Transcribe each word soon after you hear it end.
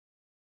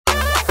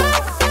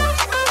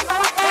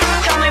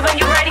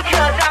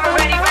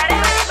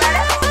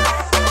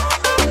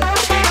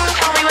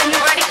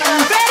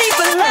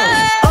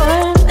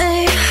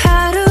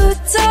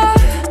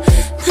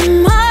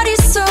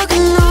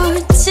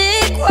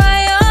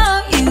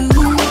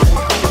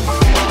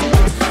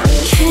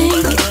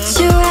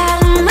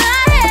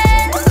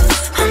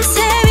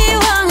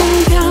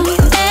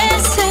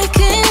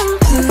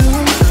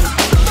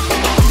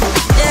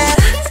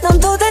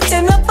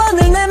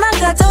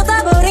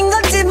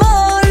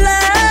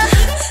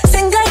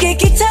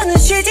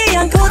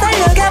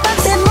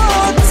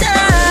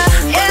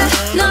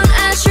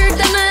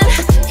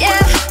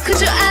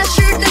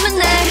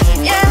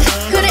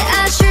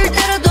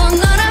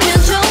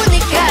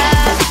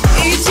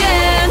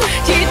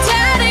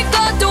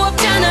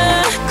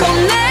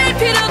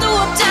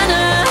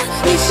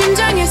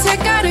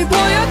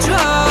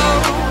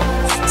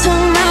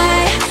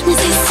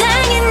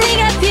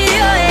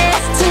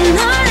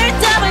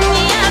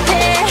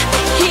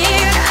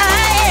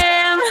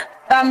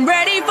I'm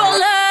ready for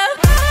love.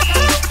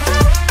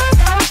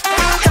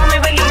 Tell me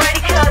when you're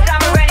ready, 'cause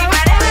I'm ready,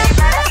 ready.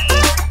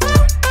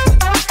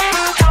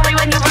 Tell me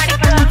when you're ready,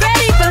 'cause I'm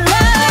ready for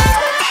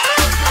love.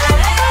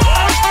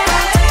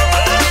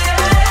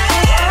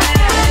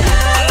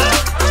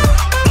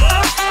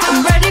 I'm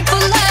ready for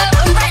love.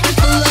 I'm ready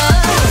for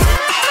love.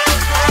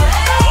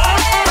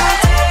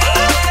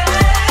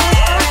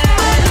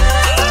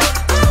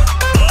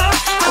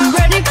 I'm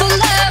ready for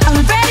love.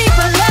 I'm ready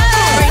for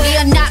love. Ready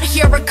or not,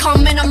 here I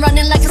come and I'm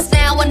running like a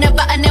snail.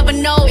 Whenever I never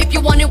know if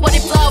you wanted what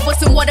if love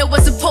wasn't what it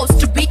was supposed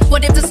to be.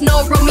 What if there's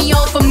no Romeo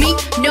for me?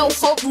 No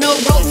hope, no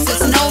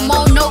roses, no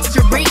more notes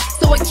to read.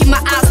 So I keep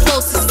my eyes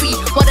closed to see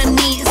what I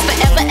need is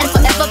forever and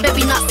forever,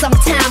 baby, not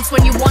sometimes.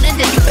 When you want it,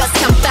 then you best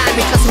come find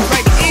me, 'cause I'm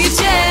ready.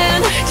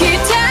 이젠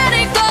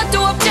기다릴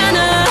것도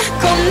없잖아.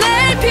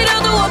 겁낼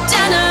필요도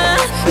없잖아.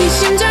 네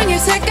심장의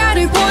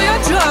색깔을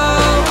보여줘.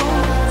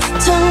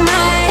 정말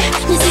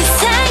내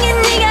세상에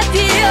네가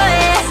필요해.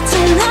 저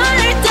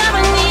너를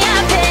따라 네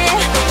앞에.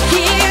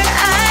 Here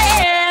I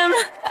am.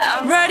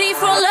 I'm ready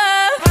for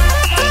love.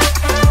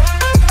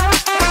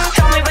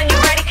 tell me when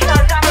you're ready, 'cause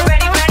I'm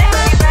ready, ready.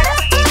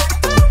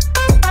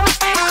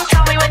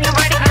 Tell me when you're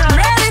ready, 'cause I'm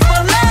ready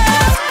for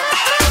love.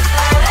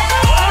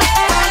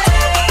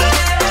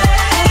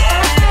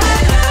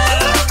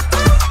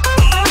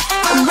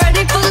 I'm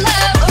ready for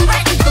love. I'm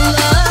ready for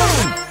love.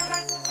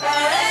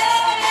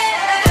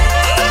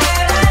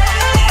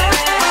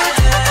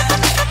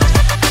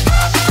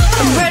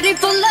 I'm ready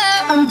for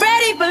love. I'm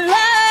ready for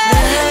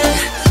love.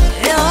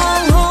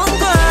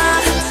 영혼과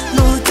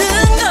모든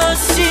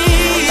것이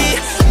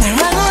날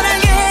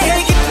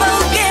황홀하게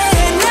기쁘게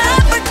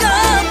나쁠 거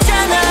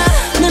없잖아.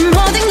 난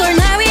모든 걸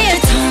나 위해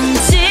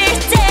던질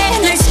때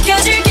날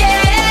지켜줄게.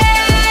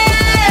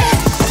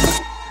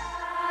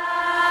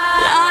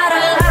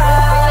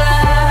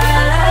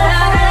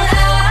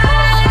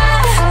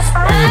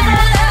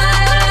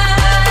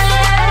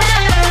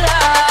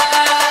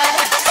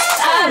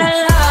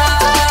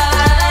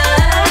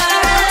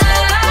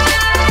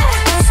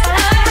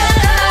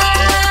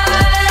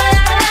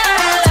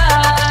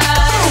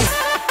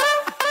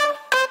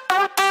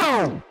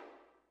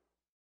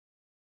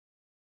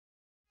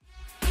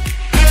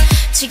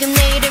 지금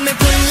내 이름을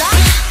불러.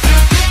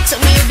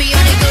 Tell me